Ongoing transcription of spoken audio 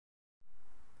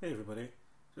Hey everybody,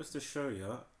 just to show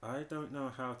you, I don't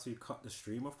know how to cut the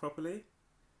stream off properly.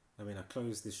 I mean, I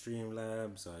closed the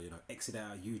Streamlabs, I exited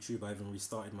out of YouTube, I even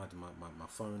restarted my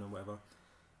phone and whatever.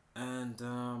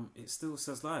 And it still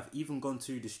says live. Even gone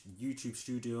to the YouTube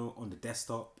studio on the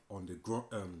desktop, on the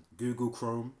Google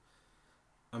Chrome.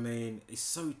 I mean, it's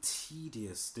so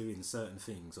tedious doing certain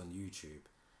things on YouTube.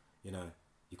 You know,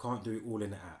 you can't do it all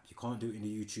in the app. You can't do it in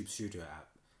the YouTube studio app.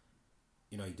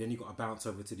 Then you got to bounce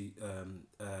over to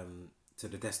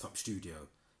the desktop studio.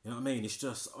 You know what I mean? It's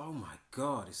just, oh my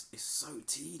god, it's so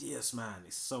tedious, man.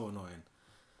 It's so annoying.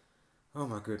 Oh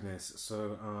my goodness.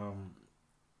 So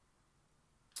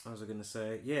what was I gonna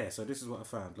say? Yeah. So this is what I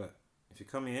found. Look, if you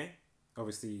come here,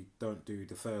 obviously don't do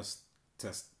the first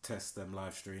test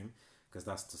live stream because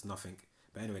that's just nothing.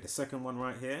 But anyway, the second one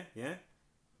right here, yeah,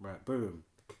 right, boom.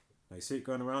 Now you see it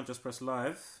going around. Just press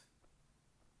live.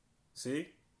 See?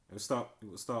 It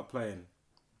will start playing.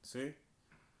 See?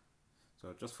 So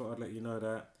I just thought I'd let you know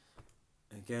that.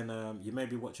 Again, you may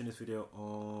be watching this video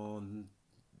on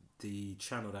the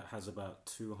channel that has about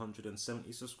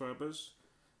 270 subscribers.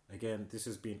 Again, this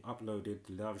has been uploaded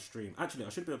live stream. Actually, I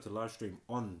should be able to live stream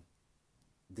on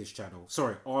this channel.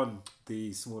 Sorry, on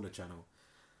the smaller channel.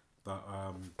 But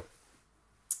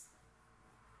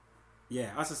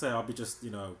yeah, as I say, I'll be just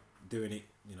doing it,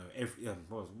 every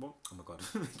what? Oh my god,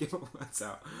 get my words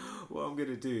out. What I'm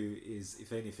gonna do is,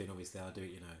 if anything, obviously I'll do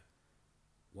it,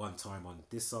 one time on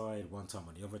this side, one time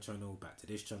on the other channel, back to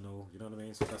this channel. You know what I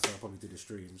mean? So that's how I'll probably do the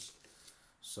streams.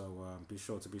 So be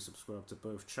sure to be subscribed to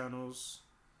both channels.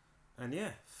 And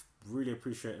yeah, really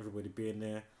appreciate everybody being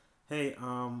there. Hey,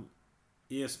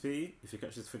 ESP, if you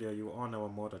catch this video, you are now a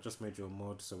mod. I just made you a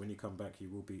mod, so when you come back, you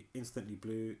will be instantly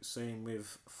blue. Same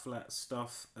with Flat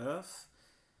Stuff Earth.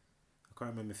 I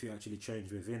can't remember if you actually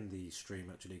changed within the stream,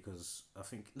 actually, because I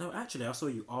think... No, actually, I saw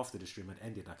you after the stream had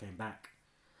ended. I came back.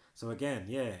 So again,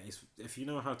 yeah, if you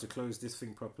know how to close this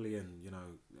thing properly and,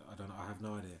 I don't know, I have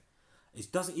no idea.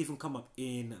 It doesn't even come up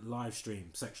in live stream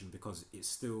section because it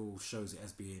still shows it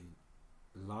as being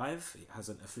live. It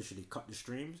hasn't officially cut the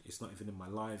streams. It's not even in my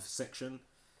live section.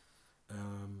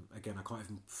 Again, I can't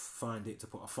even find it to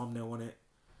put a thumbnail on it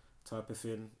type of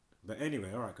thing. But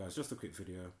anyway, alright guys, just a quick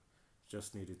video.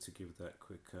 Just needed to give that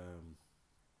quick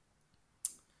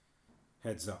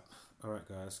heads up. Alright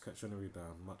guys, catch you on the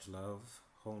rebound. Much love,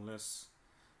 homeless.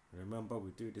 Remember,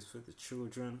 we do this for the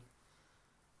children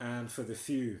and for the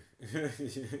few.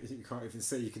 You can't even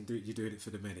say you can do it. You're doing it for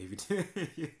the many.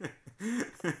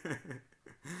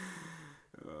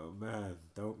 Oh man,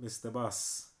 don't miss the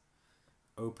bus.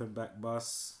 Open back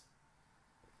bus.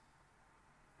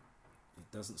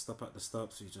 It doesn't stop at the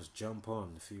stop, so you just jump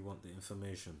on if you want the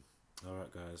information.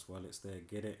 Alright guys, while it's there,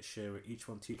 get it, share it, each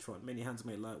one teach one. Many hands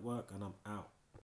make light work, and I'm out.